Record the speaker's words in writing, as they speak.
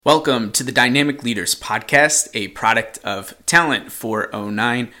Welcome to the Dynamic Leaders Podcast, a product of Talent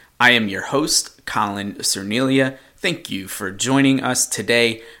 409. I am your host, Colin Cernelia. Thank you for joining us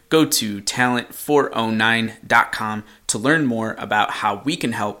today. Go to talent409.com to learn more about how we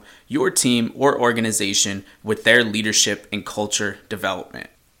can help your team or organization with their leadership and culture development.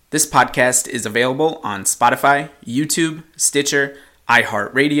 This podcast is available on Spotify, YouTube, Stitcher,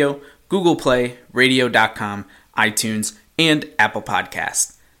 iHeartRadio, Google Play, Radio.com, iTunes, and Apple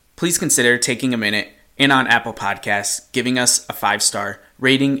Podcasts. Please consider taking a minute and on Apple Podcasts, giving us a 5-star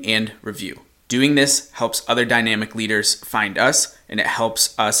rating and review. Doing this helps other dynamic leaders find us, and it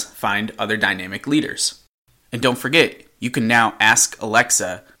helps us find other dynamic leaders. And don't forget, you can now ask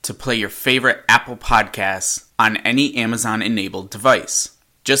Alexa to play your favorite Apple Podcasts on any Amazon-enabled device.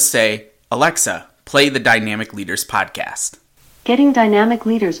 Just say, Alexa, play the Dynamic Leaders Podcast. Getting Dynamic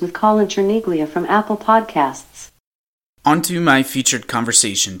Leaders with Colin Cernelia from Apple Podcasts. On to my featured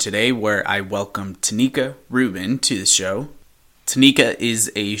conversation today, where I welcome Tanika Rubin to the show. Tanika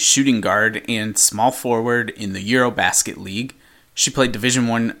is a shooting guard and small forward in the Eurobasket League. She played Division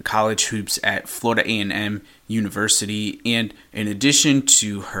I college hoops at Florida A&M University, and in addition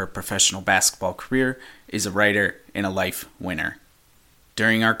to her professional basketball career, is a writer and a life winner.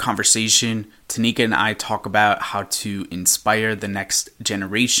 During our conversation, Tanika and I talk about how to inspire the next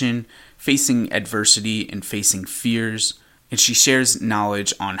generation, facing adversity and facing fears, and she shares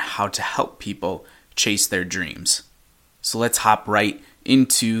knowledge on how to help people chase their dreams. So let's hop right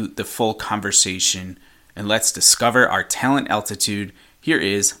into the full conversation and let's discover our talent altitude. Here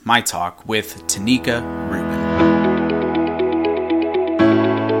is my talk with Tanika Rubin.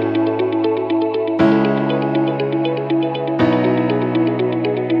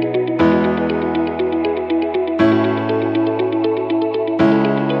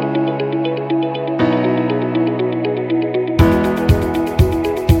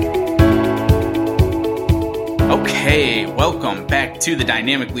 Welcome back to the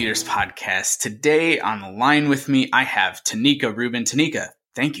Dynamic Leaders Podcast. Today on the line with me, I have Tanika Rubin. Tanika,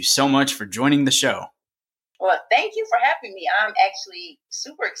 thank you so much for joining the show. Well, thank you for having me. I'm actually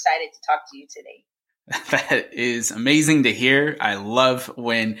super excited to talk to you today. That is amazing to hear. I love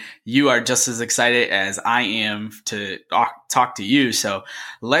when you are just as excited as I am to talk to you. So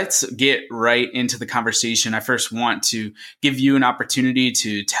let's get right into the conversation. I first want to give you an opportunity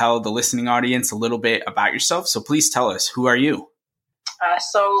to tell the listening audience a little bit about yourself. So please tell us, who are you?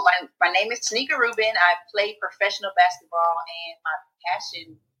 So my name is Tanika Rubin. I play professional basketball, and my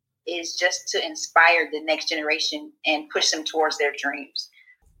passion is just to inspire the next generation and push them towards their dreams.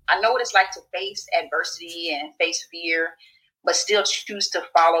 I know what it's like to face adversity and face fear, but still choose to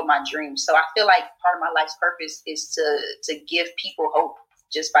follow my dreams. So I feel like part of my life's purpose is to give people hope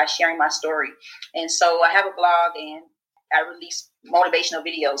just by sharing my story. And so I have a blog and I release motivational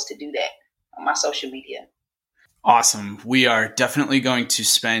videos to do that on my social media. Awesome. We are definitely going to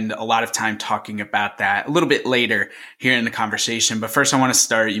spend a lot of time talking about that a little bit later here in the conversation. But first, I want to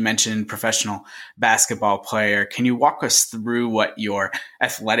start. You mentioned professional basketball player. Can you walk us through what your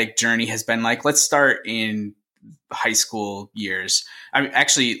athletic journey has been like? Let's start in high school years.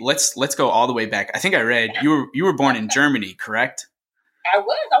 Let's go all the way back. I think I read you were born in Germany, correct? I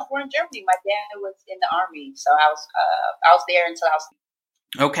was born in Germany. My dad was in the army, so I was there until I was.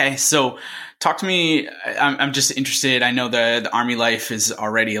 Okay, so talk to me. I'm just interested. I know the Army life is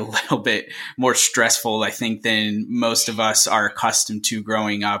already a little bit more stressful, I think, than most of us are accustomed to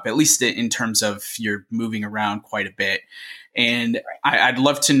growing up, at least in terms of you're moving around quite a bit. And I'd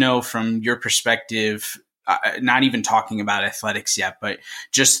love to know from your perspective, not even talking about athletics yet, but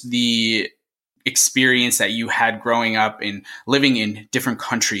just the experience that you had growing up and living in different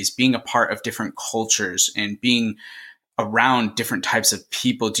countries, being a part of different cultures and being around different types of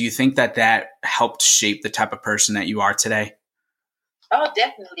people. Do you think that helped shape the type of person that you are today? Oh,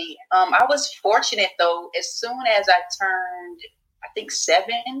 definitely. I was fortunate, though. As soon as I turned, I think 7,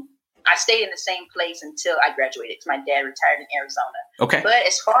 I stayed in the same place until I graduated because my dad retired in Arizona. Okay. But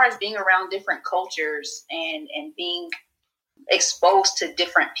as far as being around different cultures and being exposed to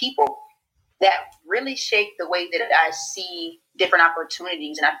different people, that really shaped the way that I see different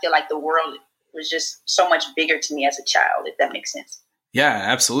opportunities. And I feel like the world was just so much bigger to me as a child, if that makes sense. Yeah,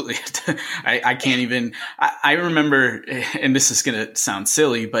 absolutely. I can't even, I remember, and this is going to sound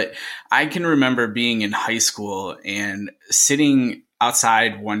silly, but I can remember being in high school and sitting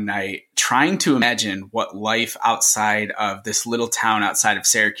outside one night trying to imagine what life outside of this little town outside of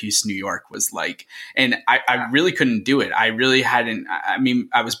Syracuse, New York was like. And I really couldn't do it. I really hadn't. I mean,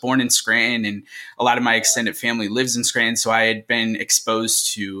 I was born in Scranton and a lot of my extended family lives in Scranton. So I had been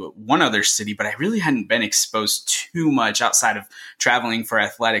exposed to one other city, but I really hadn't been exposed too much outside of traveling for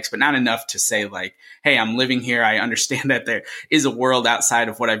athletics, but not enough to say like, hey, I'm living here. I understand that there is a world outside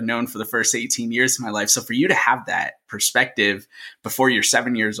of what I've known for the first 18 years of my life. So for you to have that perspective before you're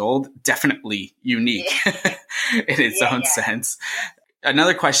 7 years old, definitely unique in its own sense.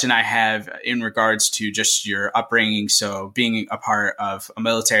 Another question I have in regards to just your upbringing, so being a part of a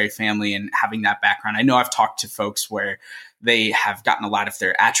military family and having that background, I know I've talked to folks where they have gotten a lot of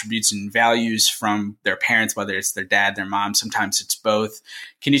their attributes and values from their parents, whether it's their dad, their mom, sometimes it's both.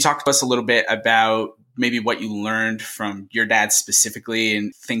 Can you talk to us a little bit about maybe what you learned from your dad specifically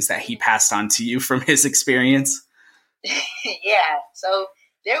and things that he passed on to you from his experience? Yeah. So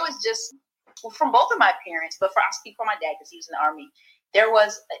there was just, from both of my parents, but I'll speak for my dad because he was in the Army, there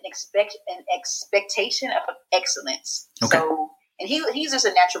was an expectation of excellence. Okay. So, and he's just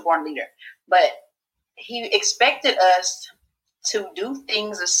a natural born leader, but he expected us to do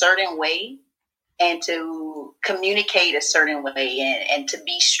things a certain way and to communicate a certain way and to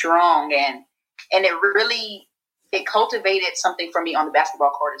be strong. And it cultivated something for me on the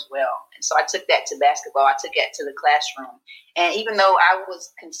basketball court as well. And so I took that to basketball. I took that to the classroom. And even though I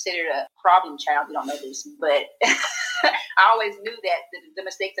was considered a problem child, you don't know this, but I always knew that the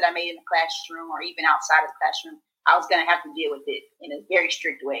mistakes that I made in the classroom or even outside of the classroom, I was going to have to deal with it in a very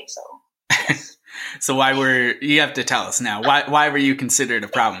strict way. So, yes. So you have to tell us now, why were you considered a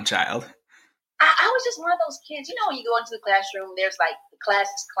problem child? I was just one of those kids, when you go into the classroom, there's like the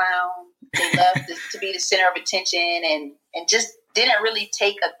class's clown. They love to be the center of attention and just didn't really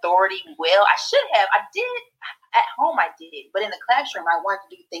take authority well. I should have. I did. At home, I did. But in the classroom, I wanted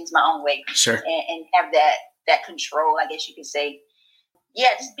to do things my own way. Sure. And have that control, I guess you could say. Yeah,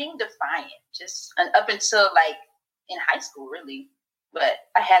 just being defiant. Just up until like in high school, really. But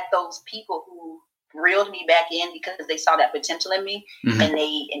I had those people who reeled me back in because they saw that potential in me, mm-hmm. and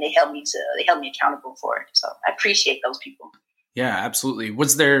they held me accountable for it. So I appreciate those people. Yeah, absolutely.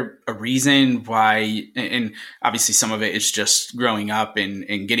 Was there a reason why, and obviously some of it is just growing up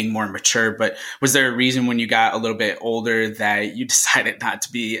and getting more mature, but was there a reason when you got a little bit older that you decided not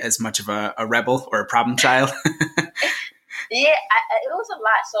to be as much of a rebel or a problem child? Yeah, it was a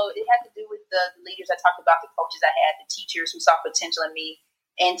lot. So it had to do with the leaders I talked about, the coaches I had, the teachers who saw potential in me.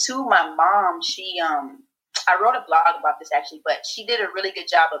 And to my mom, I wrote a blog about this actually, but she did a really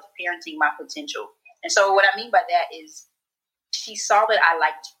good job of parenting my potential. And so what I mean by that is she saw that I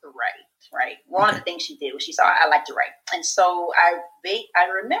liked to write, right? One of the things she did was she saw I liked to write. And so I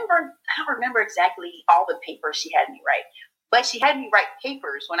don't remember exactly all the papers she had me write, but she had me write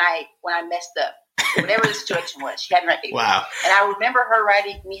papers when I messed up. Whatever the situation was, she had me write papers. Wow. And I remember her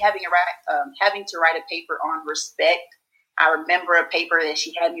having to write a paper on respect. I remember a paper that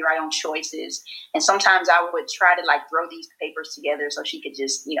she had me write on choices. And sometimes I would try to like throw these papers together so she could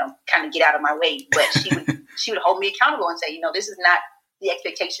just, kind of get out of my way. But she would hold me accountable and say, this is not the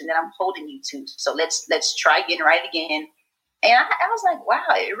expectation that I'm holding you to. So let's try again, write again. And I was like, wow,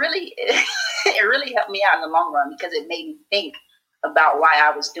 it really helped me out in the long run because it made me think about why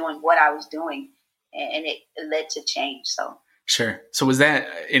I was doing what I was doing. And it led to change. So. Sure. So was that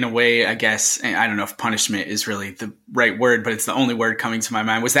in a way, I guess, I don't know if punishment is really the right word, but it's the only word coming to my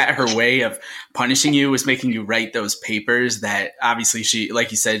mind. Was that her way of punishing you, was making you write those papers that obviously she,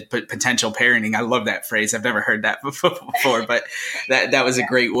 like you said, potential parenting. I love that phrase. I've never heard that before, but that was a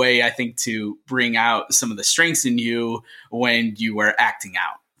great way, I think, to bring out some of the strengths in you when you were acting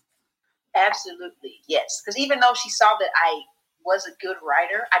out. Absolutely. Yes. Because even though she saw that I was a good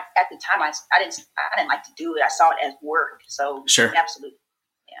writer, at the time I didn't like to do it. I saw it as work. So sure. Absolutely.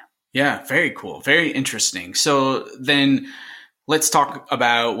 Yeah, very cool. Very interesting. So then let's talk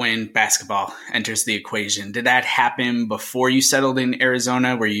about when basketball enters the equation. Did that happen before you settled in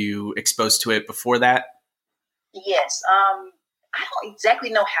Arizona? Were you exposed to it before that? Yes. I don't exactly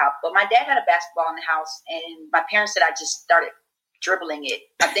know how, but my dad had a basketball in the house and my parents said I just started dribbling it.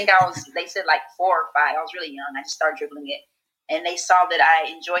 I think they said like 4 or 5. I was really young. I just started dribbling it. And they saw that I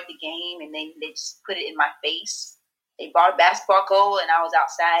enjoyed the game, and they just put it in my face. They bought a basketball goal, and I was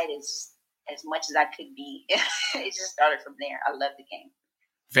outside as much as I could be. It just started from there. I love the game.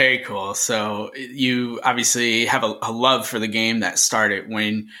 Very cool. So you obviously have a love for the game that started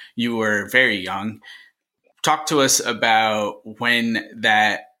when you were very young. Talk to us about when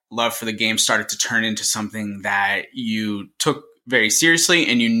that love for the game started to turn into something that you took very seriously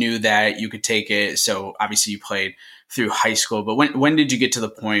and you knew that you could take it. So obviously you played through high school. But when did you get to the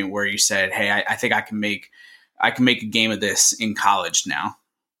point where you said, "Hey, I think I can make a game of this in college now"?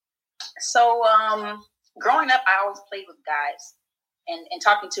 So growing up, I always played with guys, and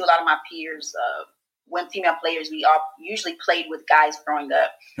talking to a lot of my peers, when female players, we all usually played with guys growing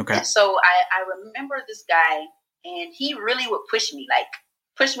up. Okay. And so I remember this guy, and he really would push me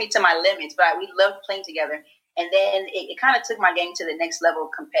to my limits, but we loved playing together. And then it kind of took my game to the next level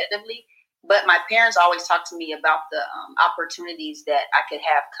competitively. But my parents always talked to me about the opportunities that I could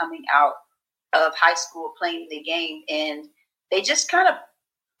have coming out of high school playing the game. And they just kind of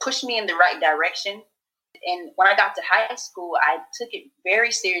pushed me in the right direction. And when I got to high school, I took it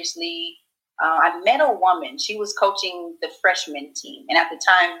very seriously. I met a woman. She was coaching the freshman team. And at the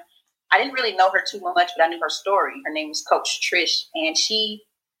time, I didn't really know her too much, but I knew her story. Her name was Coach Trish. And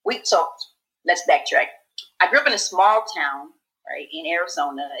so let's backtrack. I grew up in a small town, right, in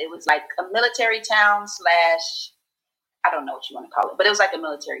Arizona. It was like a military town / I don't know what you want to call it, but it was like a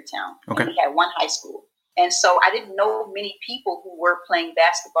military town. Okay. And we had one high school. And so I didn't know many people who were playing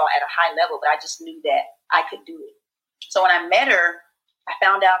basketball at a high level, but I just knew that I could do it. So when I met her, I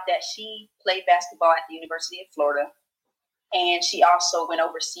found out that she played basketball at the University of Florida, and she also went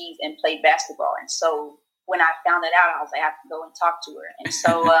overseas and played basketball. And so when I found that out, I was like, I have to go and talk to her. And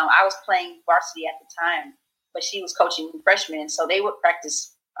so I was playing varsity at the time, but she was coaching freshmen, and so they would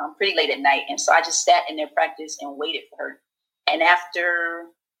practice pretty late at night. And so I just sat in their practice and waited for her. And after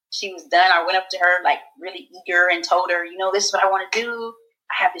she was done, I went up to her like really eager and told her, this is what I want to do.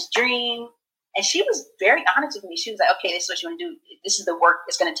 I have this dream. And she was very honest with me. She was like, okay, this is what you want to do. This is the work.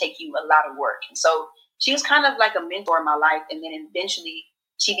 It's going to take you a lot of work. And so she was kind of like a mentor in my life. And then eventually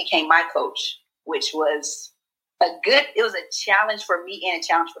she became my coach, which was it was a challenge for me and a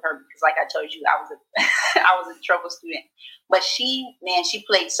challenge for her, because like I told you, I was a trouble student. But she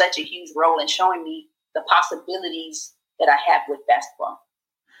played such a huge role in showing me the possibilities that I have with basketball.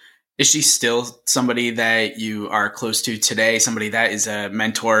 Is she still somebody that you are close to today? Somebody that is a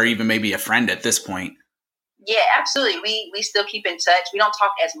mentor, or even maybe a friend at this point? Yeah, absolutely. We still keep in touch. We don't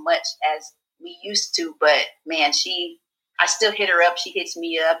talk as much as we used to, but man, I still hit her up. She hits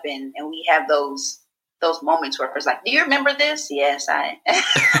me up, and we have those moments where it's like, do you remember this? Yes, I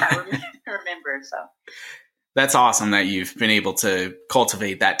remember. So that's awesome that you've been able to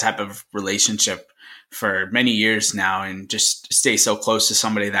cultivate that type of relationship for many years now, and just stay so close to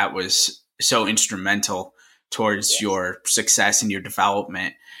somebody that was so instrumental towards your success and your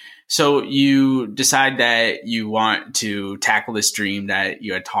development. So you decide that you want to tackle this dream that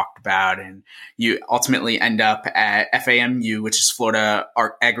you had talked about, and you ultimately end up at FAMU, which is Florida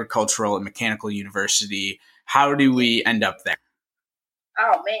Agricultural and Mechanical University. How do we end up there?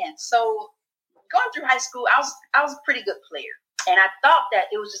 Oh man. So going through high school, I was a pretty good player. And I thought that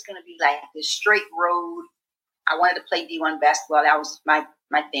it was just going to be like this straight road. I wanted to play D1 basketball. That was my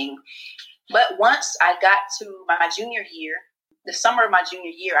thing. But once I got to my junior year, the summer of my junior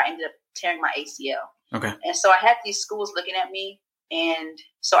year, I ended up tearing my ACL. Okay. And so I had these schools looking at me. And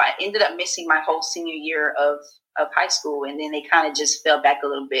so I ended up missing my whole senior year of high school. And then they kind of just fell back a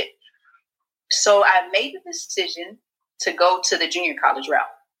little bit. So I made the decision to go to the junior college route.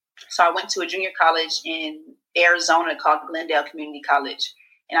 So I went to a junior college in Arizona called Glendale Community College.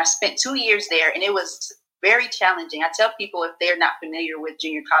 And I spent 2 years there, and it was very challenging. I tell people, if they're not familiar with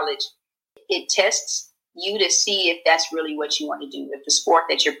junior college, it tests you to see if that's really what you want to do, if the sport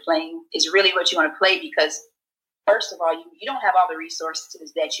that you're playing is really what you want to play, because first of all, you don't have all the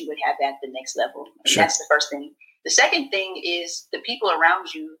resources that you would have at the next level. Sure. That's the first thing. The second thing is the people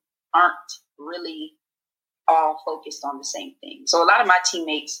around you aren't really all focused on the same thing. So a lot of my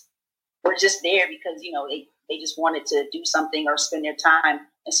teammates were just there because, they just wanted to do something or spend their time.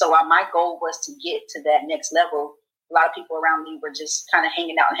 And so while my goal was to get to that next level, a lot of people around me were just kind of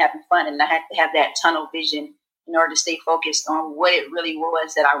hanging out and having fun. And I had to have that tunnel vision in order to stay focused on what it really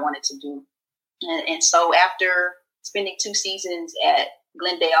was that I wanted to do. And so after spending 2 seasons at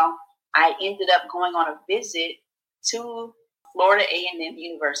Glendale, I ended up going on a visit to Florida A&M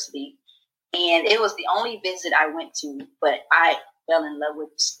University. And it was the only visit I went to, but I fell in love with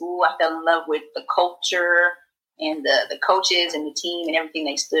the school. I fell in love with the culture and the coaches and the team and everything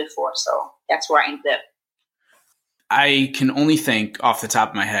they stood for. So that's where I ended up. I can only think off the top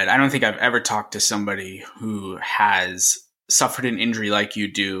of my head, I don't think I've ever talked to somebody who has suffered an injury like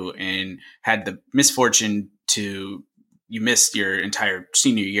you do and had the misfortune you missed your entire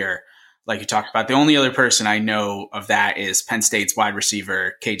senior year, like you talked about. The only other person I know of that is Penn State's wide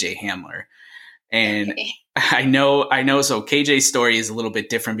receiver, KJ Hamler. And I know. So KJ's story is a little bit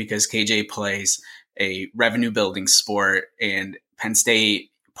different because KJ plays a revenue building sport, and Penn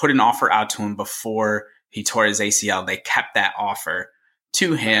State put an offer out to him before he tore his ACL, they kept that offer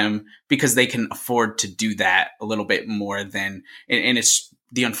to him because they can afford to do that a little bit more than, and it's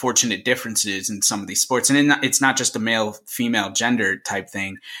the unfortunate differences in some of these sports. And it's not just a male, female gender type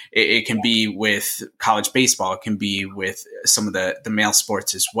thing. It can be with college baseball. It can be with some of the male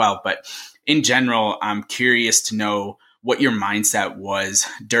sports as well. But in general, I'm curious to know what your mindset was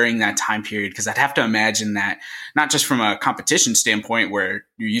during that time period, because I'd have to imagine that not just from a competition standpoint where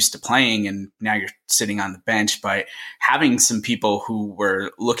you're used to playing and now you're sitting on the bench, but having some people who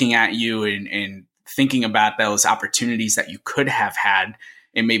were looking at you and thinking about those opportunities that you could have had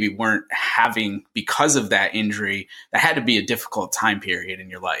and maybe weren't having because of that injury, that had to be a difficult time period in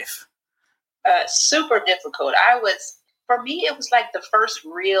your life. Super difficult. For me, it was like the first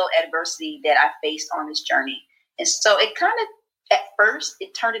real adversity that I faced on this journey. And so it kind of, at first,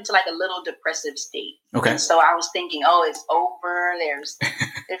 it turned into like a little depressive state. Okay. And so I was thinking, oh, it's over. There's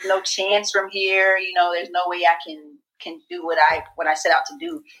no chance from here. There's no way I can do what I set out to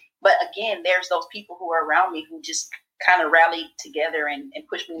do. But again, there's those people who are around me who just kind of rallied together and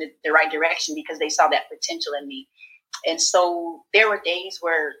pushed me in the right direction because they saw that potential in me. And so there were days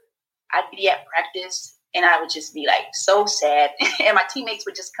where I'd be at practice and I would just be like so sad. And my teammates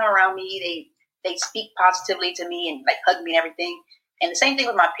would just come around me. They'd speak positively to me and like hug me and everything. And the same thing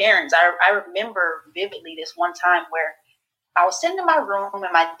with my parents. I remember vividly this one time where I was sitting in my room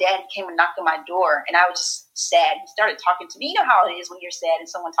and my dad came and knocked on my door and I was just sad. He started talking to me. You know how it is when you're sad and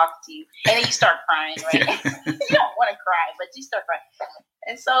someone talks to you and then you start crying, right? You don't want to cry, but you start crying.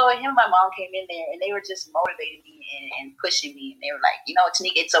 And so him and my mom came in there and they were just motivating me and pushing me. And they were like,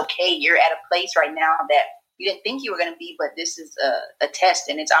 Tanika, it's okay. You're at a place right now that you didn't think you were going to be, but this is a test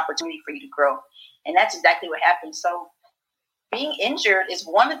and it's opportunity for you to grow. And that's exactly what happened. So being injured is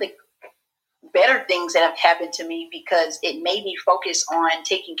one of the better things that have happened to me because it made me focus on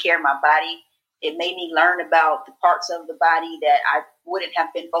taking care of my body. It made me learn about the parts of the body that I wouldn't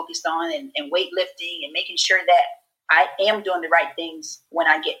have been focused on and weightlifting and making sure that I am doing the right things when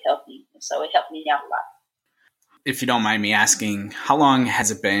I get healthy. And so it helped me out a lot. If you don't mind me asking, how long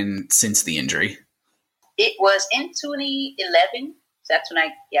has it been since the injury? It was in 2011. So that's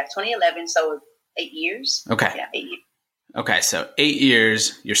when 2011. So 8 years. Okay. Yeah, 8 years. Okay, so 8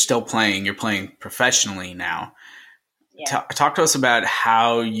 years, you're still playing. You're playing professionally now. Yeah. Talk to us about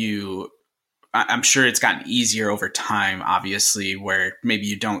how I'm sure it's gotten easier over time, obviously, where maybe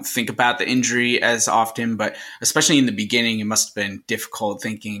you don't think about the injury as often, but especially in the beginning, it must have been difficult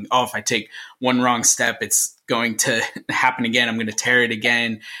thinking, oh, if I take one wrong step, it's going to happen again. I'm going to tear it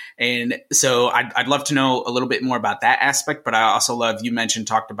again. And so I'd love to know a little bit more about that aspect, but I also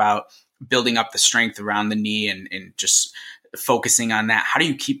talked about building up the strength around the knee and just focusing on that. How do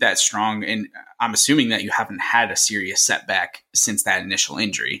you keep that strong? And I'm assuming that you haven't had a serious setback since that initial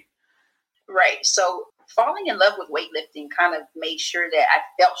injury. Right. So falling in love with weightlifting kind of made sure that I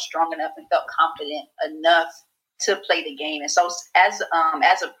felt strong enough and felt confident enough to play the game. And so as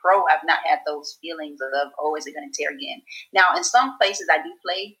a pro, I've not had those feelings of, oh, is it going to tear again? Now, in some places I do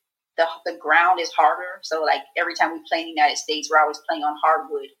play, the ground is harder. So like every time we play in the United States, we're always playing on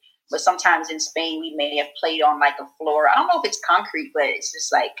hardwood. But sometimes in Spain, we may have played on like a floor. I don't know if it's concrete, but it's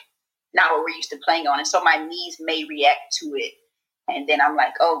just like not what we're used to playing on. And so my knees may react to it. And then I'm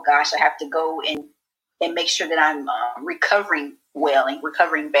like, oh, gosh, I have to go and make sure that I'm recovering well and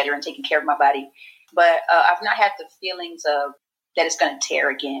recovering better and taking care of my body. But I've not had the feelings of that it's going to tear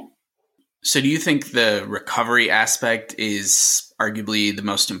again. So do you think the recovery aspect is arguably the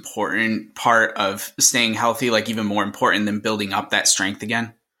most important part of staying healthy, like even more important than building up that strength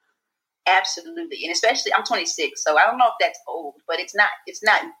again? Absolutely. And especially I'm 26, so I don't know if that's old, but it's not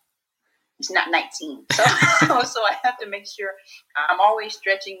 19. So I have to make sure I'm always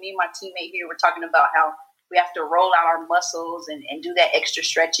stretching. Me and my teammate here, we're talking about how we have to roll out our muscles and do that extra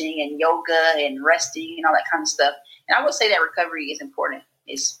stretching and yoga and resting and all that kind of stuff. And I would say that recovery is important.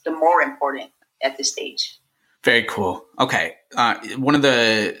 It's the more important at this stage. Very cool. Okay. One of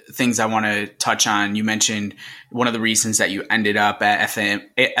the things I want to touch on, you mentioned one of the reasons that you ended up at FAMU,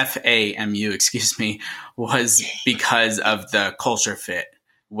 was because of the culture fit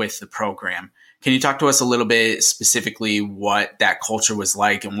with the program. Can you talk to us a little bit specifically what that culture was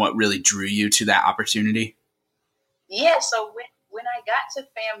like and what really drew you to that opportunity? Yeah. So when I got to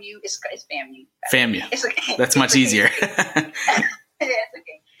FAMU, it's FAMU. FAMU. It's okay. That's much easier. It's okay.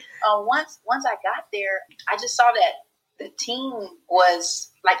 Once I got there, I just saw that the team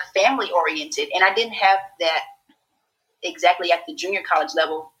was like family oriented, and I didn't have that exactly at the junior college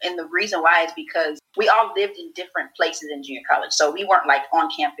level. And the reason why is because we all lived in different places in junior college. So we weren't like on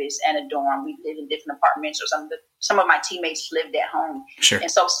campus and a dorm. We lived in different apartments, or some of my teammates lived at home. Sure.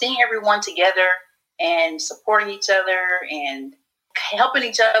 And so seeing everyone together and supporting each other and helping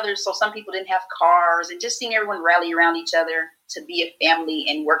each other. So some people didn't have cars, and just seeing everyone rally around each other to be a family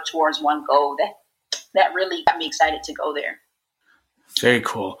and work towards one goal. That really got me excited to go there. Very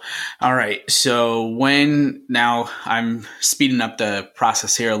cool. All right. So now I'm speeding up the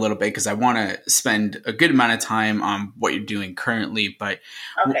process here a little bit because I want to spend a good amount of time on what you're doing currently, but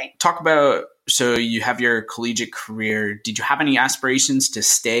talk about, so you have your collegiate career. Did you have any aspirations to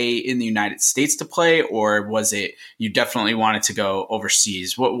stay in the United States to play, or was it you definitely wanted to go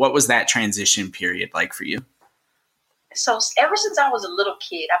overseas? What was that transition period like for you? So ever since I was a little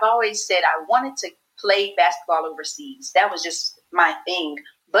kid, I've always said I wanted to play basketball overseas. That was just my thing.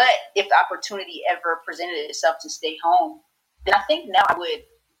 But if the opportunity ever presented itself to stay home, then I think now I would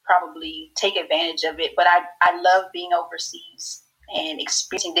probably take advantage of it. But I love being overseas and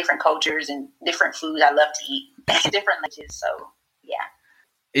experiencing different cultures and different food. I love to eat different languages. So, yeah.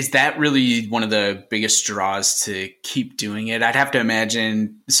 Is that really one of the biggest draws to keep doing it? I'd have to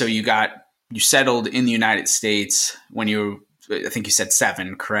imagine. So you settled in the United States when you were, I think you said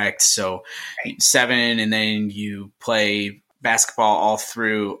 7, correct? So right. 7, and then you play basketball all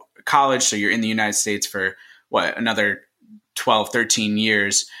through college. So you're in the United States for another 12, 13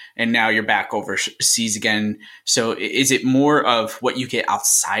 years. And now you're back overseas again. So is it more of what you get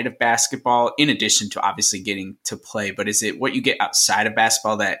outside of basketball, in addition to obviously getting to play, but is it what you get outside of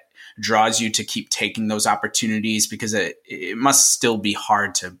basketball that draws you to keep taking those opportunities? Because it must still be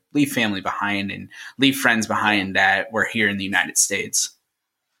hard to leave family behind and leave friends behind that were here in the United States.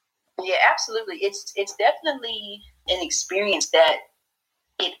 Yeah, absolutely. It's definitely an experience that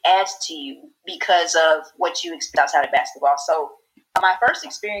it adds to you because of what you expect outside of basketball. So my first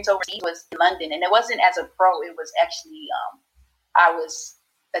experience overseas was in London, and it wasn't as a pro. It was actually, I was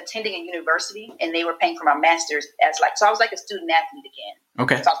attending a university, and they were paying for my master's so I was like a student athlete again.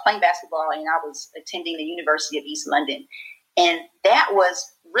 Okay. So I was playing basketball, and I was attending the University of East London. And that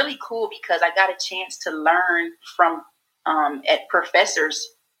was really cool because I got a chance to learn from at professors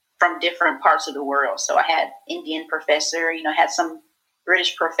from different parts of the world. So I had Indian professor, had some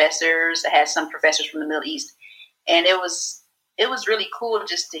British professors, I had some professors from the Middle East. And it was really cool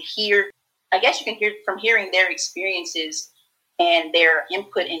just to hear, I guess you can hear from hearing their experiences and their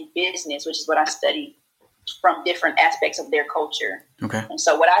input in business, which is what I studied, from different aspects of their culture. Okay. And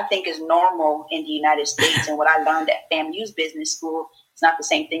so what I think is normal in the United States and what I learned at FAMU's business school, it's not the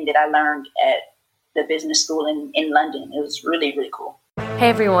same thing that I learned at the business school in London. It was really, really cool. Hey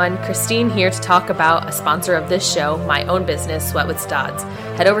everyone, Christine here to talk about a sponsor of this show, my own business, Sweat with Stods.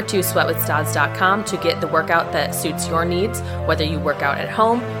 Head over to sweatwithstods.com to get the workout that suits your needs, whether you work out at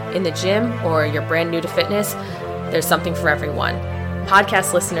home, in the gym, or you're brand new to fitness. There's something for everyone.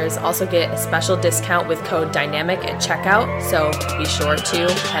 Podcast listeners also get a special discount with code DYNAMIC at checkout, so be sure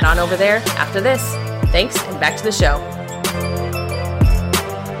to head on over there after this. Thanks, and back to the show.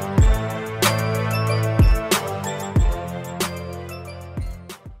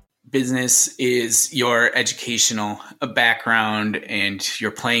 Business is your educational background, and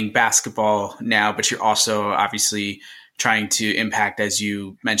you're playing basketball now, but you're also obviously trying to impact, as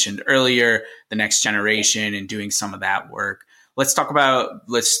you mentioned earlier, the next generation and doing some of that work. Let's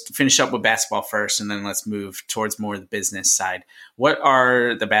finish up with basketball first, and then let's move towards more of the business side. What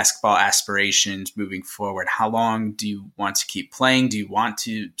are the basketball aspirations moving forward? How long do you want to keep playing? Do you want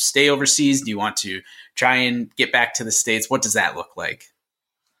to stay overseas? Do you want to try and get back to the States? What does that look like?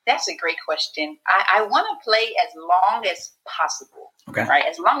 That's a great question. I want to play as long as possible. Okay. Right?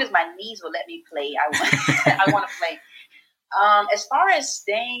 As long as my knees will let me play, I want to play. As far as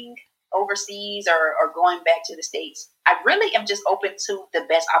staying overseas or going back to the States, I really am just open to the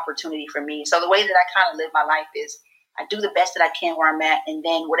best opportunity for me. So the way that I kind of live my life is I do the best that I can where I'm at, and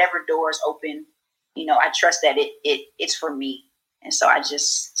then whatever doors open, I trust that it's for me. And so I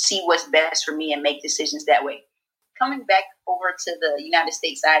just see what's best for me and make decisions that way. Coming back over to the United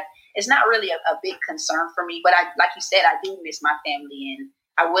States side, it's not really a big concern for me. But like you said, I do miss my family, and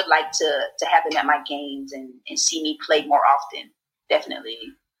I would like to have them at my games and see me play more often. Definitely.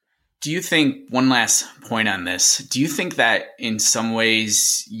 Do you think, one last point on this, do you think that in some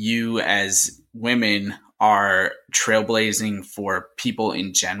ways you as women are trailblazing for people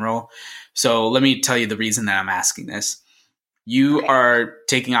in general? So let me tell you the reason that I'm asking this. You are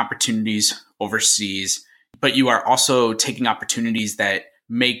taking opportunities overseas, but you are also taking opportunities that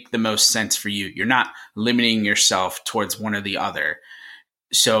make the most sense for you. You're not limiting yourself towards one or the other.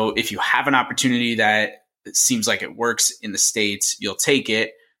 So if you have an opportunity that seems like it works in the States, you'll take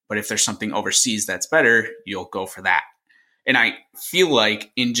it. But if there's something overseas that's better, you'll go for that. And I feel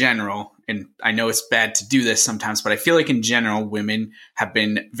like in general, and I know it's bad to do this sometimes, but I feel like in general, women have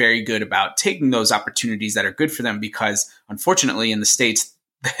been very good about taking those opportunities that are good for them because unfortunately in the States,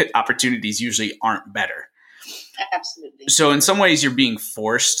 the opportunities usually aren't better. Absolutely. So in some ways you're being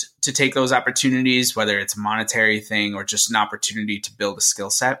forced to take those opportunities, whether it's a monetary thing or just an opportunity to build a skill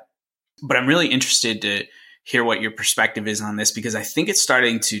set. But I'm really interested to hear what your perspective is on this because I think it's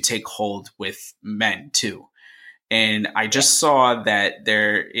starting to take hold with men too. And I just saw that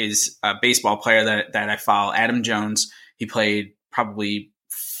there is a baseball player that I follow, Adam Jones. He played probably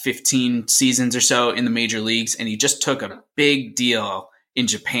 15 seasons or so in the major leagues, and he just took a big deal in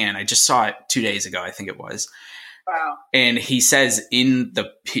Japan. I just saw it 2 days ago, I think it was. Wow. And he says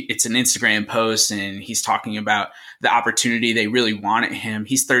it's an Instagram post, and he's talking about the opportunity they really want at him.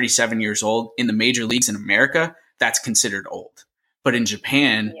 He's 37 years old. In the major leagues in America, that's considered old. But in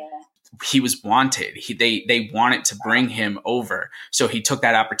Japan, he was wanted. They wanted to bring him over. So he took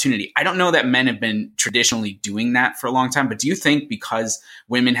that opportunity. I don't know that men have been traditionally doing that for a long time, but do you think because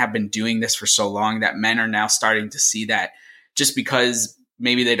women have been doing this for so long that men are now starting to see that just because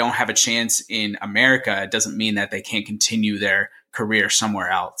maybe they don't have a chance in America, it doesn't mean that they can't continue their career somewhere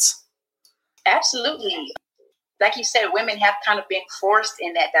else? Absolutely. Like you said, women have kind of been forced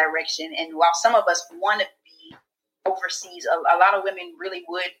in that direction. And while some of us want to be overseas, a lot of women really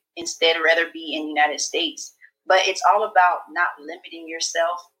would instead rather be in the United States. But it's all about not limiting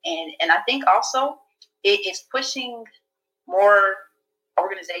yourself. And I think also it is pushing more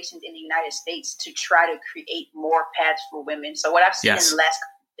organizations in the United States to try to create more paths for women. So what I've seen in the last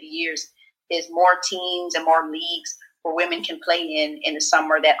couple of years is more teams and more leagues where women can play in the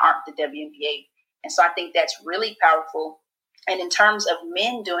summer that aren't the WNBA. And so I think that's really powerful. And in terms of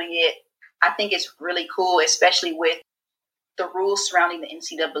men doing it, I think it's really cool, especially with the rules surrounding the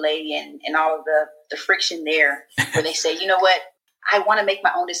NCAA and all of the friction there, where they say, you know what, I want to make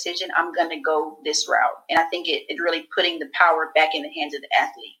my own decision. I'm going to go this route. And I think it really putting the power back in the hands of the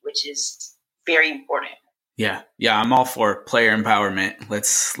athlete, which is very important. Yeah. Yeah. I'm all for player empowerment.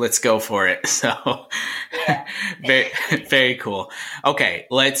 Let's go for it. So very, very cool. Okay.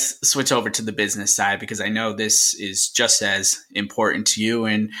 Let's switch over to the business side because I know this is just as important to you.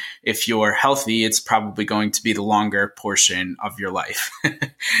 And if you're healthy, it's probably going to be the longer portion of your life.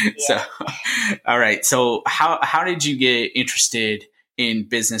 So, all right. So how did you get interested in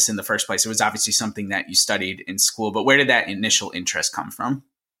business in the first place? It was obviously something that you studied in school, but where did that initial interest come from?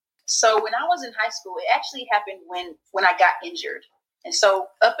 So when I was in high school, it actually happened when I got injured. And so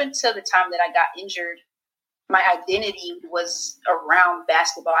up until the time that I got injured, my identity was around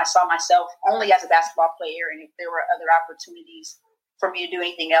basketball. I saw myself only as a basketball player. And if there were other opportunities for me to do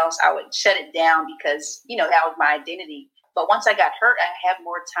anything else, I would shut it down because, that was my identity. But once I got hurt, I had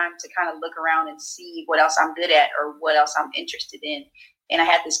more time to kind of look around and see what else I'm good at or what else I'm interested in. And I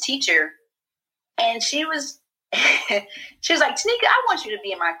had this teacher, and she was like, Tanika, I want you to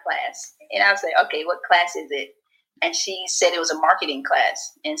be in my class. And I was like, okay, what class is it? And she said it was a marketing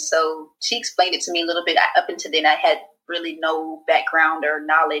class. And so she explained it to me a little bit. Up until then, I had really no background or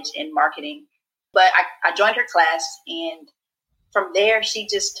knowledge in marketing. But I joined her class. And from there, she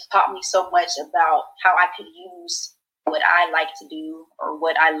just taught me so much about how I could use what I like to do or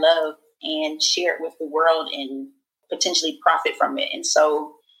what I love and share it with the world and potentially profit from it. And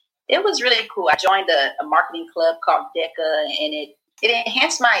so it was really cool. I joined a marketing club called DECA, and it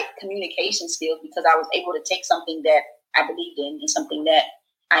enhanced my communication skills because I was able to take something that I believed in and something that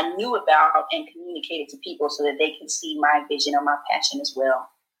I knew about and communicate it to people so that they can see my vision or my passion as well.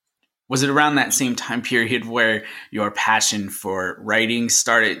 Was it around that same time period where your passion for writing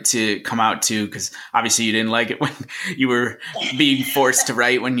started to come out too? Because obviously you didn't like it when you were being forced to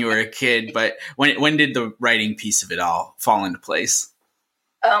write when you were a kid. But when did the writing piece of it all fall into place?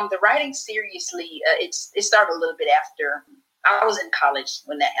 The writing, seriously, it started a little bit after I was in college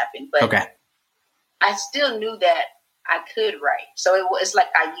when that happened. But okay. I still knew that I could write. So it's like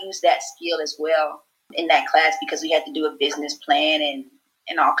I used that skill as well in that class because we had to do a business plan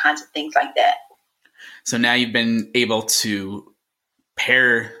and all kinds of things like that. So now you've been able to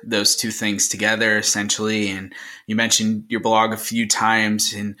pair those two things together essentially. And you mentioned your blog a few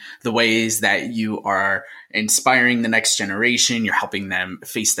times in the ways that you are inspiring the next generation. You're helping them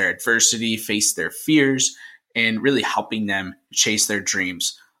face their adversity, face their fears, and really helping them chase their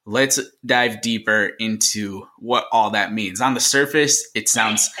dreams. Let's dive deeper into what all that means. On the surface, it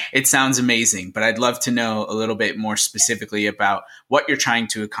sounds amazing, but I'd love to know a little bit more specifically about what you're trying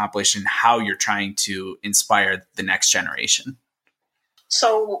to accomplish and how you're trying to inspire the next generation.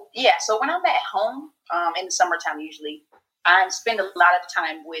 So when I'm at home in the summertime, usually I spend a lot of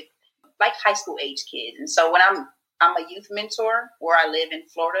time with like high school age kids. And so when I'm a youth mentor where I live in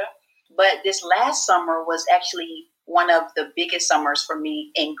Florida, But this last summer was actually one of the biggest summers for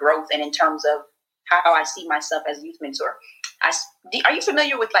me in growth and in terms of how I see myself as a youth mentor. Are you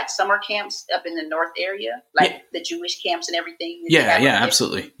familiar with like summer camps up in the North area, like the Jewish camps and everything? Yeah,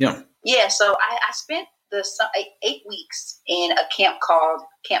 absolutely. Yeah. Yeah. So I spent the 8 weeks in a camp called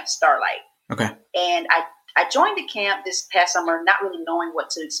Camp Starlight. Okay. And I joined the camp this past summer, not really knowing what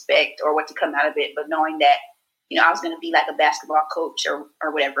to expect or what to come out of it, but knowing that, I was going to be like a basketball coach or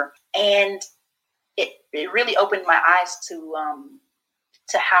whatever. And it really opened my eyes to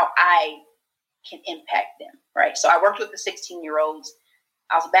how I can impact them, right? So I worked with the 16-year-olds.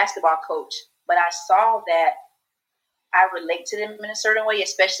 I was a basketball coach, but I saw that I relate to them in a certain way,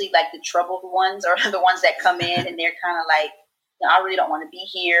 especially like the troubled ones or the ones that come in and they're kind of like, I really don't want to be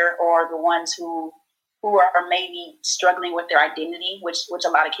here, or the ones who are maybe struggling with their identity, which a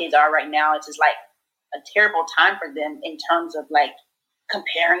lot of kids are right now. It's just like a terrible time for them in terms of like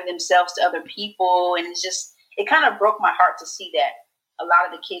comparing themselves to other people. And it kind of broke my heart to see that a lot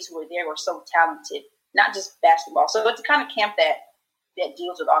of the kids who were there were so talented, not just basketball. So it's the kind of camp that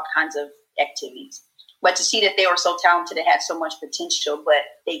deals with all kinds of activities. But to see that they were so talented and had so much potential, but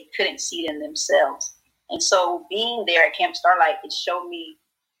they couldn't see it in themselves. And so being there at Camp Starlight, it showed me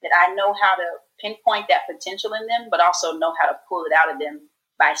that I know how to pinpoint that potential in them, but also know how to pull it out of them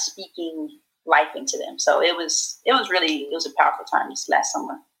by speaking life into them. So it was a powerful time this last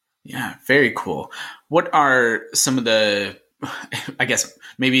summer. Yeah, very cool. What are some of the, I guess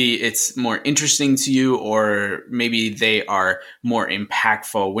maybe it's more interesting to you, or maybe they are more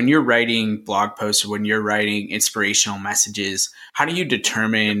impactful when you're writing blog posts or when you're writing inspirational messages? How do you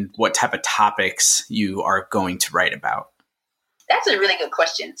determine what type of topics you are going to write about? That's a really good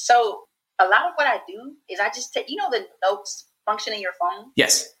question. So a lot of what I do is I just take, the notes function in your phone?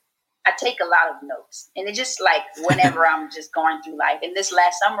 Yes. I take a lot of notes, and it's just like whenever I'm just going through life. And this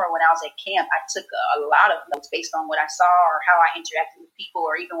last summer when I was at camp, I took a lot of notes based on what I saw or how I interacted with people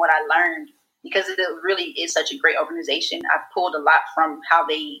or even what I learned, because it really is such a great organization. I pulled a lot from how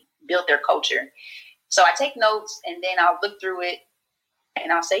they built their culture. So I take notes and then I'll look through it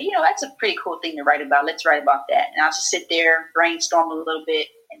and I'll say, that's a pretty cool thing to write about. Let's write about that. And I'll just sit there, brainstorm a little bit,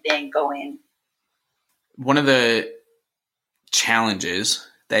 and then go in. One of the challenges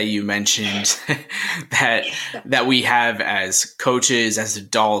that you mentioned that we have as coaches, as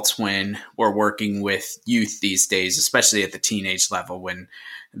adults, when we're working with youth these days, especially at the teenage level, when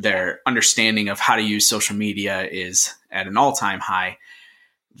their understanding of how to use social media is at an all-time high.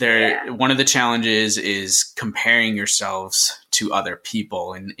 One of the challenges is comparing yourselves to other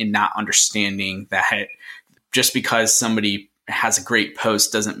people and not understanding that just because somebody has a great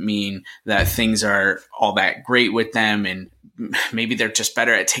post doesn't mean that things are all that great with them, and maybe they're just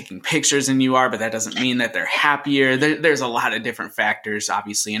better at taking pictures than you are, but that doesn't mean that they're happier. There's a lot of different factors,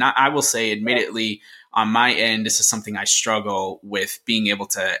 obviously. And I will say, admittedly, on my end, this is something I struggle with being able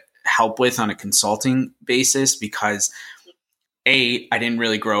to help with on a consulting basis, because I didn't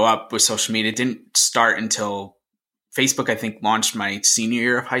really grow up with social media. It didn't start until Facebook, I think, launched my senior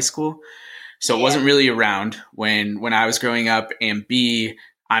year of high school. So it wasn't really around when I was growing up. And B,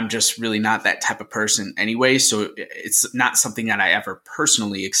 I'm just really not that type of person anyway. So it's not something that I ever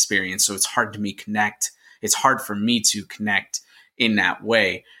personally experienced. So it's hard to me connect. It's hard for me to connect in that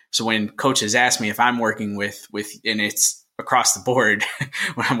way. So when coaches ask me if I'm working with, and it's across the board,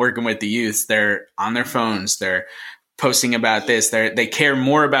 when I'm working with the youth, they're on their phones, they're posting about this, they care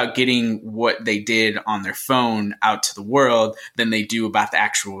more about getting what they did on their phone out to the world than they do about the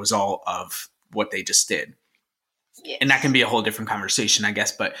actual result of what they just did. Yes. And that can be a whole different conversation, I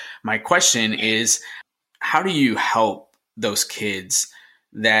guess. But my question is, how do you help those kids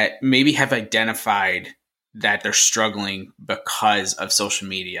that maybe have identified that they're struggling because of social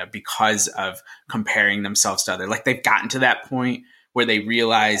media, because of comparing themselves to others? Like, they've gotten to that point where they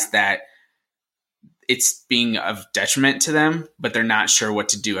realize that it's being of detriment to them, but they're not sure what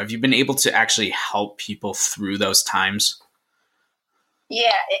to do. Have you been able to actually help people through those times?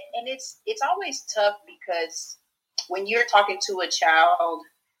 Yeah, and it's always tough, because when you're talking to a child,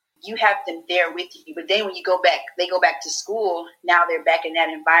 you have them there with you. But then when they go back to school, now they're back in that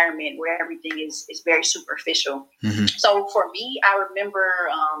environment where everything is very superficial. Mm-hmm. So for me, I remember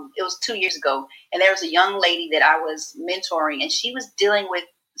it was 2 years ago, and there was a young lady that I was mentoring, and she was dealing with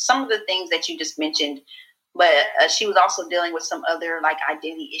some of the things that you just mentioned, but she was also dealing with some other like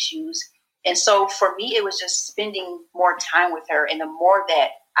identity issues. And so for me, it was just spending more time with her. And the more that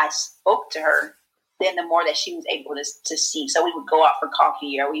I spoke to her, then the more that she was able to see. So we would go out for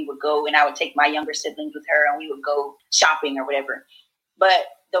coffee, or we would go, and I would take my younger siblings with her, and we would go shopping or whatever. But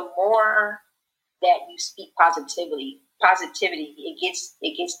the more that you speak positively positivity.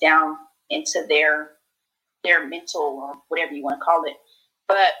 It gets down into their mental, or whatever you want to call it.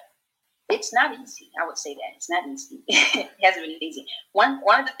 But it's not easy. I would say that it's not easy. It hasn't been easy. One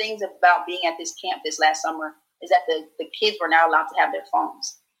of the things about being at this camp this last summer is that the kids were not allowed to have their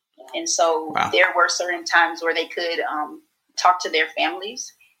phones. And so there were certain times where they could talk to their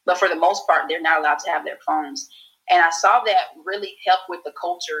families, but for the most part, they're not allowed to have their phones. And I saw that really help with the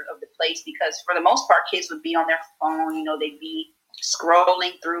culture of the place, because for the most part, kids would be on their phone. You know, they'd be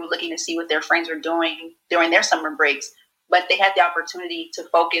scrolling through, looking to see what their friends were doing during their summer breaks. But they had the opportunity to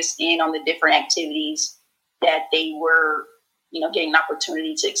focus in on the different activities that they were, getting an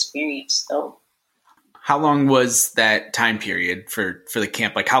opportunity to experience. So, how long was that time period for the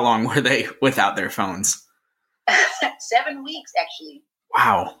camp? Like, how long were they without their phones? 7 weeks, actually.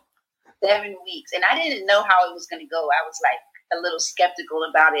 Wow. 7 weeks. And I didn't know how it was going to go. I was like a little skeptical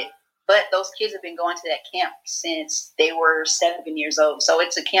about it. But those kids have been going to that camp since they were 7 years old. So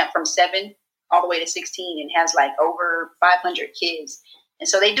it's a camp from 7 all the way to 16 and has like over 500 kids. And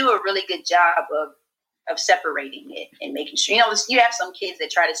so they do a really good job of separating it and making sure, you have some kids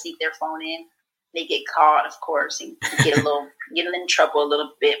that try to sneak their phone in. They get caught, of course, and get in trouble a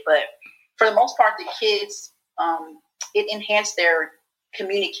little bit. But for the most part, the kids, it enhanced their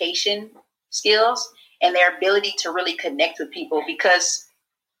communication skills and their ability to really connect with people, because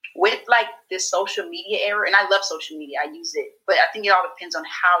with like this social media era, and I love social media, I use it, but I think it all depends on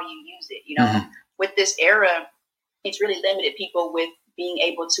how you use it. Mm-hmm. With this era, it's really limited people with being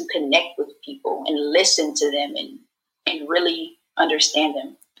able to connect with people and listen to them and really understand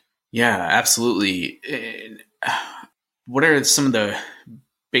them. Yeah, absolutely. What are some of the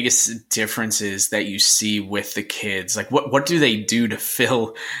biggest differences that you see with the kids? Like, what do they do to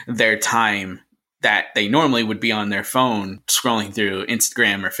fill their time that they normally would be on their phone scrolling through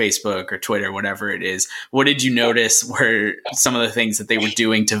Instagram or Facebook or Twitter, whatever it is? What did you notice were some of the things that they were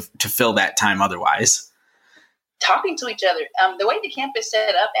doing to fill that time otherwise? Talking to each other. The way the camp is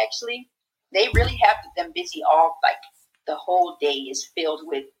set up, actually, they really have them busy all, like, the whole day is filled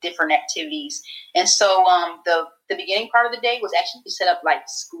with different activities. And so the beginning part of the day was actually set up like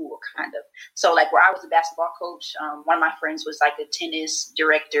school, kind of. So like where I was a basketball coach, one of my friends was like a tennis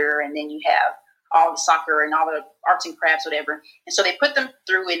director, and then you have all the soccer and all the arts and crafts, whatever. And so they put them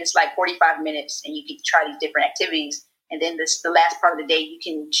through, and it's like 45 minutes, and you get to try these different activities. And then the last part of the day, you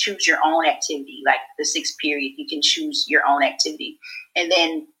can choose your own activity, like the 6th period, you can choose your own activity. And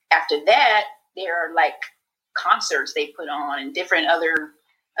then after that, there are like concerts they put on and different other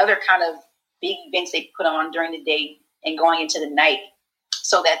kind of big events they put on during the day and going into the night,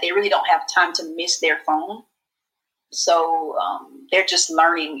 so that they really don't have time to miss their phone. So they're just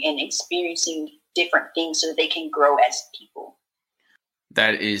learning and experiencing different things so that they can grow as people.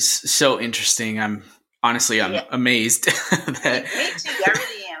 That is so interesting. I'm amazed. Me too. I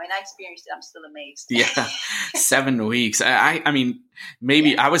really am. And I experienced it. I'm still amazed. Yeah. 7 weeks. I mean,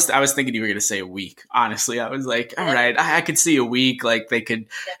 maybe I was thinking you were going to say a week. Honestly, I was like, all right, I could see a week. Like they could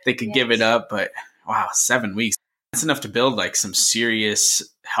give it up, but wow, 7 weeks. That's enough to build like some serious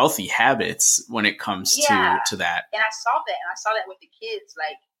healthy habits when it comes to that. And I saw that with the kids.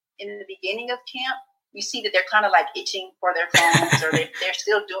 Like in the beginning of camp, you see that they're kind of like itching for their phones, or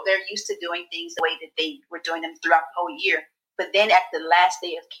they're used to doing things the way that they were doing them throughout the whole year. But then at the last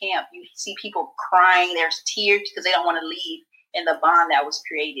day of camp, you see people crying. There's tears because they don't want to leave, and the bond that was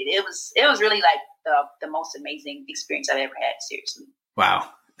created. It was really like the most amazing experience I've ever had. Seriously. Wow.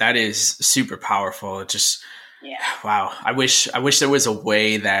 That is super powerful. Wow. I wish there was a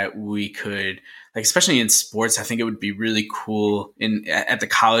way that we could, like, especially in sports, I think it would be really cool at the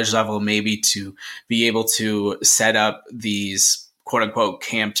college level, maybe to be able to set up these quote unquote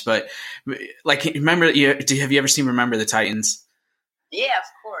camps. But like, remember, have you ever seen Remember the Titans? Yeah,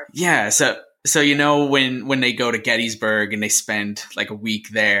 of course. Yeah. So when they go to Gettysburg and they spend like a week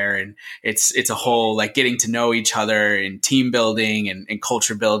there, and it's a whole like getting to know each other and team building and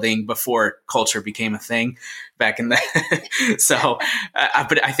culture building before culture became a thing back in the so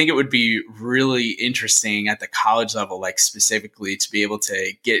but I think it would be really interesting at the college level, like specifically, to be able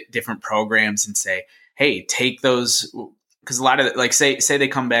to get different programs and say, hey, take those, because a lot of like say they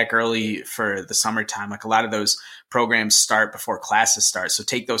come back early for the summertime, like a lot of those programs start before classes start. So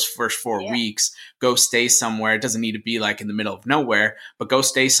take those first 4 weeks, go stay somewhere. It doesn't need to be like in the middle of nowhere, but go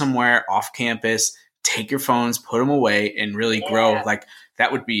stay somewhere off campus, take your phones, put them away, and really grow. Like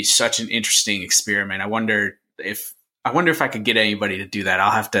that would be such an interesting experiment. I wonder if I could get anybody to do that.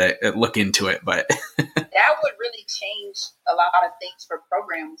 I'll have to look into it, but that would really change a lot of things for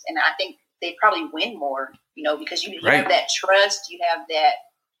programs. And I think they probably win more, because you have that trust, you have that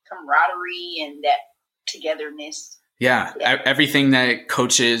camaraderie and that togetherness. Yeah, everything that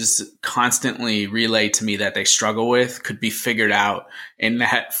coaches constantly relay to me that they struggle with could be figured out in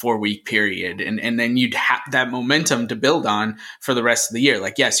that 4-week period. And then you'd have that momentum to build on for the rest of the year.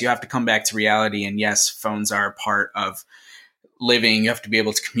 Like, yes, you have to come back to reality. And yes, phones are a part of living. You have to be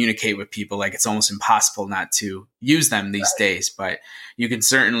able to communicate with people. Like, it's almost impossible not to use them these days, but you can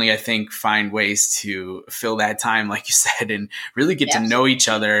certainly, I think, find ways to fill that time, like you said, and really get to know each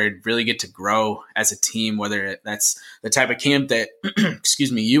other, really get to grow as a team, whether that's the type of camp that,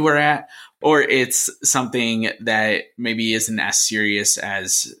 excuse me, you were at, or it's something that maybe isn't as serious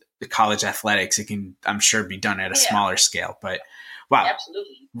as the college athletics. It can, I'm sure, be done at a smaller scale, but wow.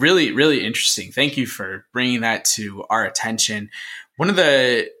 Absolutely. Really, really interesting. Thank you for bringing that to our attention. One of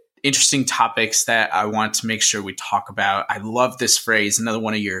the interesting topics that I want to make sure we talk about, I love this phrase. Another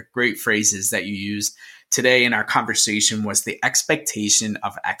one of your great phrases that you used today in our conversation was the expectation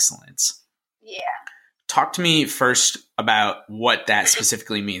of excellence. Yeah. Talk to me first about what that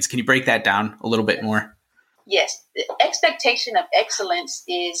specifically means. Can you break that down a little bit more? Yes. The expectation of excellence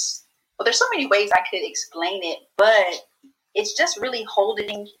is, well, there's so many ways I could explain it, but it's just really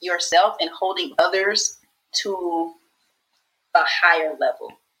holding yourself and holding others to a higher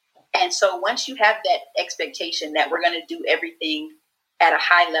level. And so once you have that expectation that we're going to do everything at a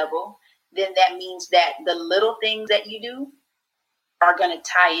high level, then that means that the little things that you do are going to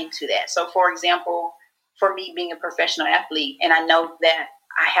tie into that. So for example, for me being a professional athlete, and I know that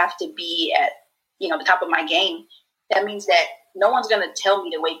I have to be at, the top of my game, that means that no one's going to tell me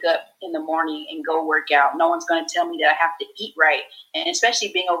to wake up in the morning and go work out. No one's going to tell me that I have to eat right. And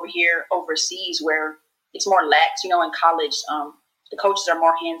especially being over here overseas where it's more lax, in college, the coaches are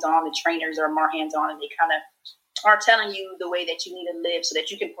more hands-on, the trainers are more hands-on, and they kind of are telling you the way that you need to live so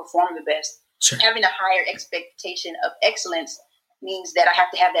that you can perform the best. Sure. Having a higher expectation of excellence means that I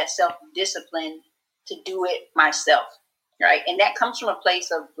have to have that self-discipline to do it myself, right? And that comes from a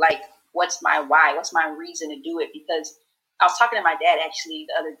place of like, what's my why? What's my reason to do it? Because I was talking to my dad actually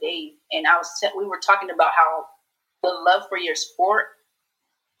the other day, and we were talking about how the love for your sport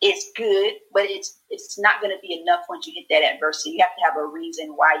is good, but it's not going to be enough once you hit that adversity. You have to have a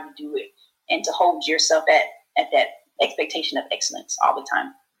reason why you do it, and to hold yourself at that expectation of excellence all the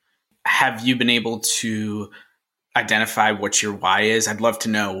time. Have you been able to identify what your why is? I'd love to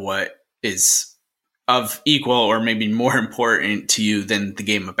know what is of equal or maybe more important to you than the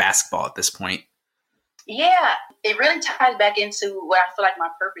game of basketball at this point. Yeah, it really ties back into what I feel like my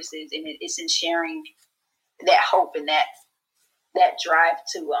purpose is, and it's in sharing that hope and that drive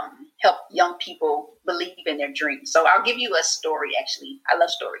to help young people believe in their dreams. So I'll give you a story, actually. I love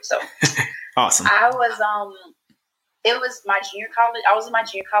stories. So awesome. It was my junior college. I was in my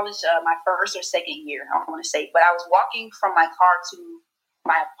junior college, my first or second year, I don't want to say, but I was walking from my car to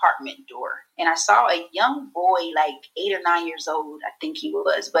my apartment door, and I saw a young boy, like 8 or 9 years old, I think he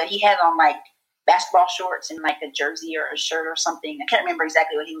was, but he had on like basketball shorts and like a jersey or a shirt or something. I can't remember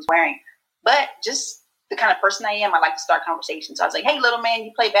exactly what he was wearing, but just the kind of person I am, I like to start conversations. So I was like, "Hey, little man,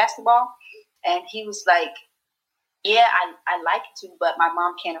 you play basketball?" And he was like, "Yeah, I like to, but my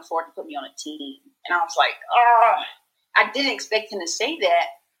mom can't afford to put me on a team." And I was like, "Oh," I didn't expect him to say that,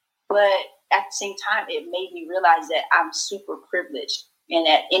 but at the same time, it made me realize that I'm super privileged, and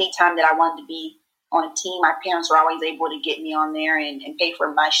that any time that I wanted to be on a team, my parents were always able to get me on there and pay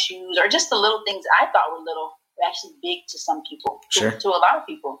for my shoes, or just the little things I thought were little were actually big to some people, sure. to a lot of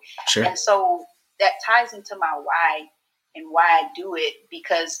people. Sure. And so that ties into my why and why I do it,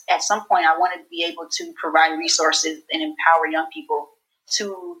 because at some point I wanted to be able to provide resources and empower young people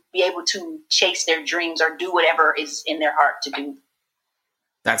to be able to chase their dreams or do whatever is in their heart to do.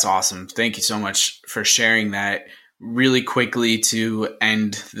 That's awesome. Thank you so much for sharing that. Really quickly, to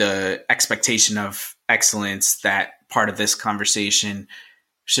end the expectation of excellence, that part of this conversation.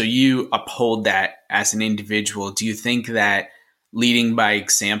 So you uphold that as an individual. Do you think that leading by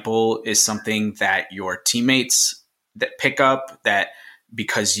example is something that your teammates that pick up, that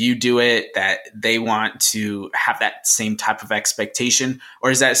because you do it, that they want to have that same type of expectation?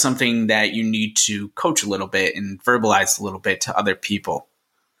 Or is that something that you need to coach a little bit and verbalize a little bit to other people?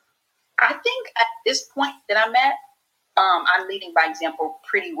 I think at this point that I'm at, I'm leading by example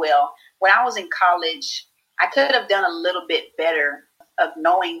pretty well. When I was in college, I could have done a little bit better of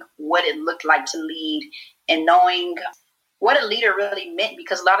knowing what it looked like to lead and knowing what a leader really meant,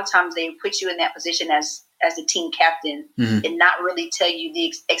 because a lot of times they put you in that position as the team captain and not really tell you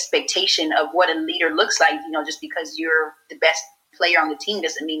the expectation of what a leader looks like. Just because you're the best player on the team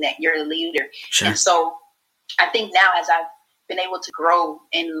doesn't mean that you're the leader. Sure. And so I think now, as I've been able to grow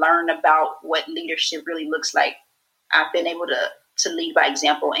and learn about what leadership really looks like, I've been able to lead by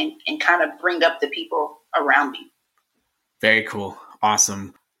example and kind of bring up the people around me. Very cool.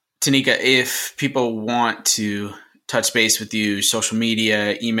 Awesome. Tanika, if people want to touch base with you, social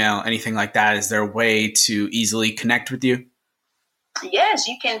media, email, anything like that, is there a way to easily connect with you? Yes,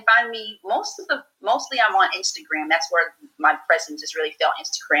 you can find me mostly I'm on Instagram. That's where my presence is really felt.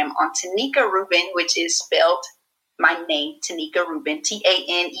 Instagram on Tanika Rubin, which is spelled my name, Tanika Rubin,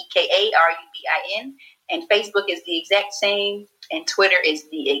 TANEKARUBIN. And Facebook is the exact same, and Twitter is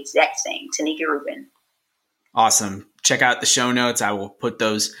the exact same, Tanika Rubin. Awesome. Check out the show notes. I will put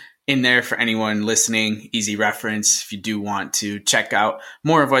those in there for anyone listening. Easy reference. If you do want to check out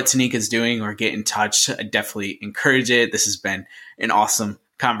more of what Tanika's doing or get in touch, I definitely encourage it. This has been an awesome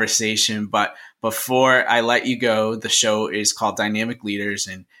conversation. But before I let you go, the show is called Dynamic Leaders,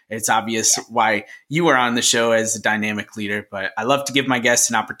 and it's obvious why you are on the show as a dynamic leader. But I love to give my guests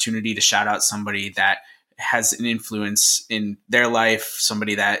an opportunity to shout out somebody that has an influence in their life,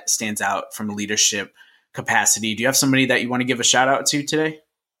 somebody that stands out from a leadership capacity. Do you have somebody that you want to give a shout out to today?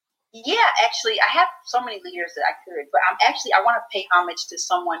 Yeah, actually, I have so many leaders that I could, but I want to pay homage to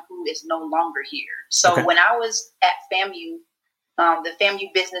someone who is no longer here. So When I was at FAMU, the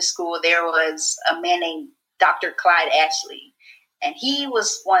FAMU Business School, there was a man named Dr. Clyde Ashley, and he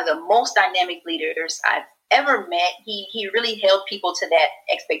was one of the most dynamic leaders I've ever met. He really held people to that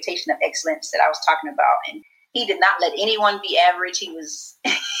expectation of excellence that I was talking about, and he did not let anyone be average. He was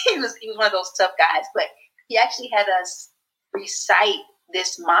he was one of those tough guys, but he actually had us recite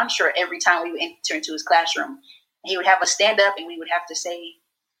this mantra every time we would enter into his classroom. He would have us stand up and we would have to say,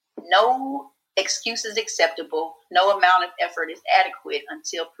 "No excuse is acceptable. No amount of effort is adequate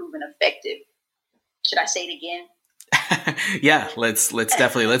until proven effective." Should I say it again? Yeah, let's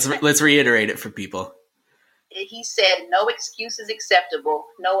reiterate it for people. He said, "No excuse is acceptable.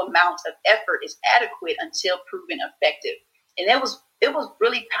 No amount of effort is adequate until proven effective." And it was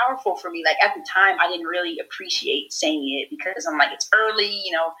really powerful for me. Like at the time, I didn't really appreciate saying it because I'm like, it's early,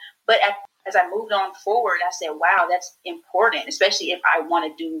 But as I moved on forward, I said, wow, that's important, especially if I want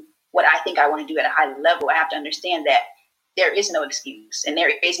to do what I think I want to do at a high level. I have to understand that there is no excuse and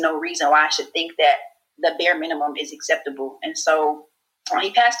there is no reason why I should think that the bare minimum is acceptable. And so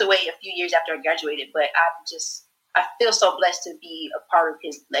he passed away a few years after I graduated, but I feel so blessed to be a part of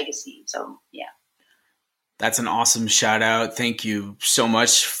his legacy. So, yeah. That's an awesome shout out. Thank you so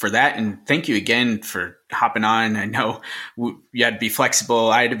much for that. And thank you again for hopping on. I know you had to be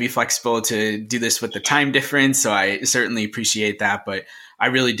flexible. I had to be flexible to do this with the time difference. So I certainly appreciate that. But I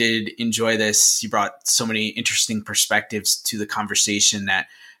really did enjoy this. You brought so many interesting perspectives to the conversation that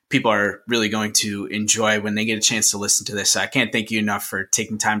people are really going to enjoy when they get a chance to listen to this. So I can't thank you enough for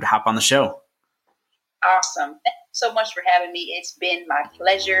taking time to hop on the show. Awesome. Thank you so much for having me. It's been my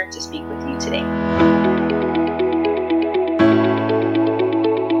pleasure to speak with you today.